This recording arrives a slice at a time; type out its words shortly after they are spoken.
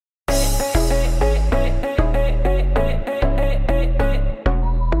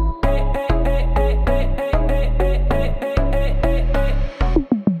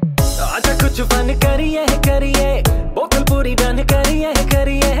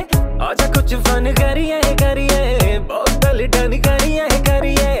Done करिए बोतल done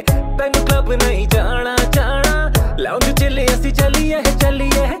करिए तेन क्लब नहीं जाना लाउंज चिले असी चलिए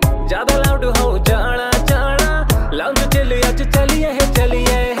ज्यादा लाउड हो जाना लाउंज चिले अच चलिए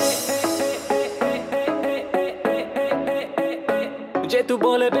जे तू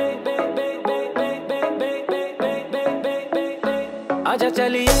बोले आजा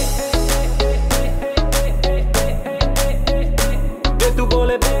चलिए जे तू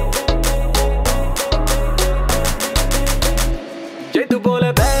बोले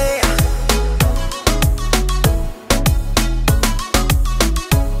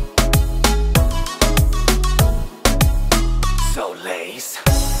Solace.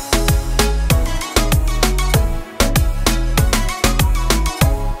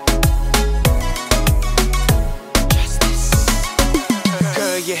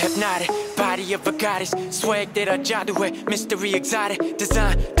 Girl, you're hypnotic, body of a goddess. Swag that I jadoo hai, mystery exotic.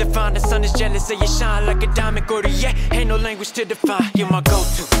 Design, divine, the sun is jealous of you. Shine like a diamond, go to yeah. Ain't no language to define. You're my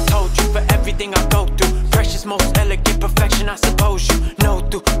go-to, told you for everything I go through. Precious, most elegant perfection, I suppose you know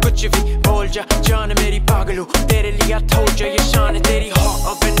तू कुछ भी बोल जा जान मेरी पागल हूँ तेरे लिए I told you you shine है तेरी heart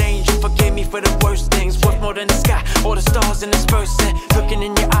of an angel. Forgive me for the worst things, worth more than the sky or the stars in this person. Looking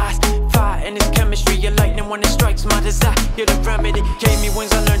in your eyes, fire and this chemistry. You're lightning when it strikes my desire. You're the remedy, gave me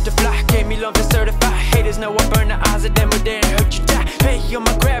wings, I learned to fly. Gave me love and certified. Haters know I burn the eyes of them, but they ain't hurt you die. Hey, you're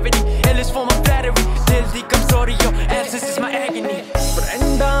my gravity, endless for my flattery. Dil di kamzori, your absence is my agony.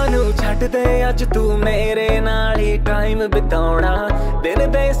 फ्रेंडा नू छੱਡ दे अज तू मेरे नाल ही time बिताउणा दिन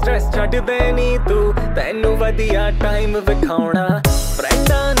दे stress छੱਡ दे नी तू तैनू वधिया time विखाउणा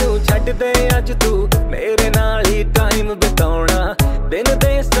फ्रेंडा नू छੱਡ दे अज तू मेरे नाल ही टाइम बिताउणा दिन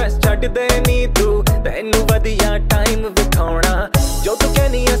दे स्ट्रेस छੱਡ दे नी तू तैनू वधिया टाइम विखाउणा जो तू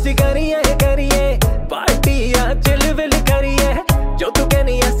कहनी असी करिए पार्टी आ चिलविल करिए जो तू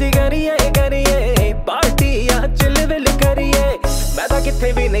कहनी असी करिए पार्टी आ चिलविल करिए मैं तो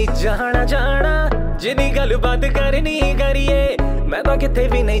किथे भी नहीं जाना जिनी गल बात करनी करिए मैं तो किथे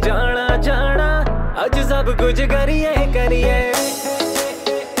भी नहीं जाना अज सब कुछ करिए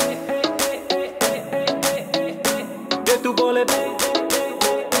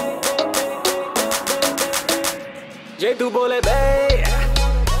जे तू बोले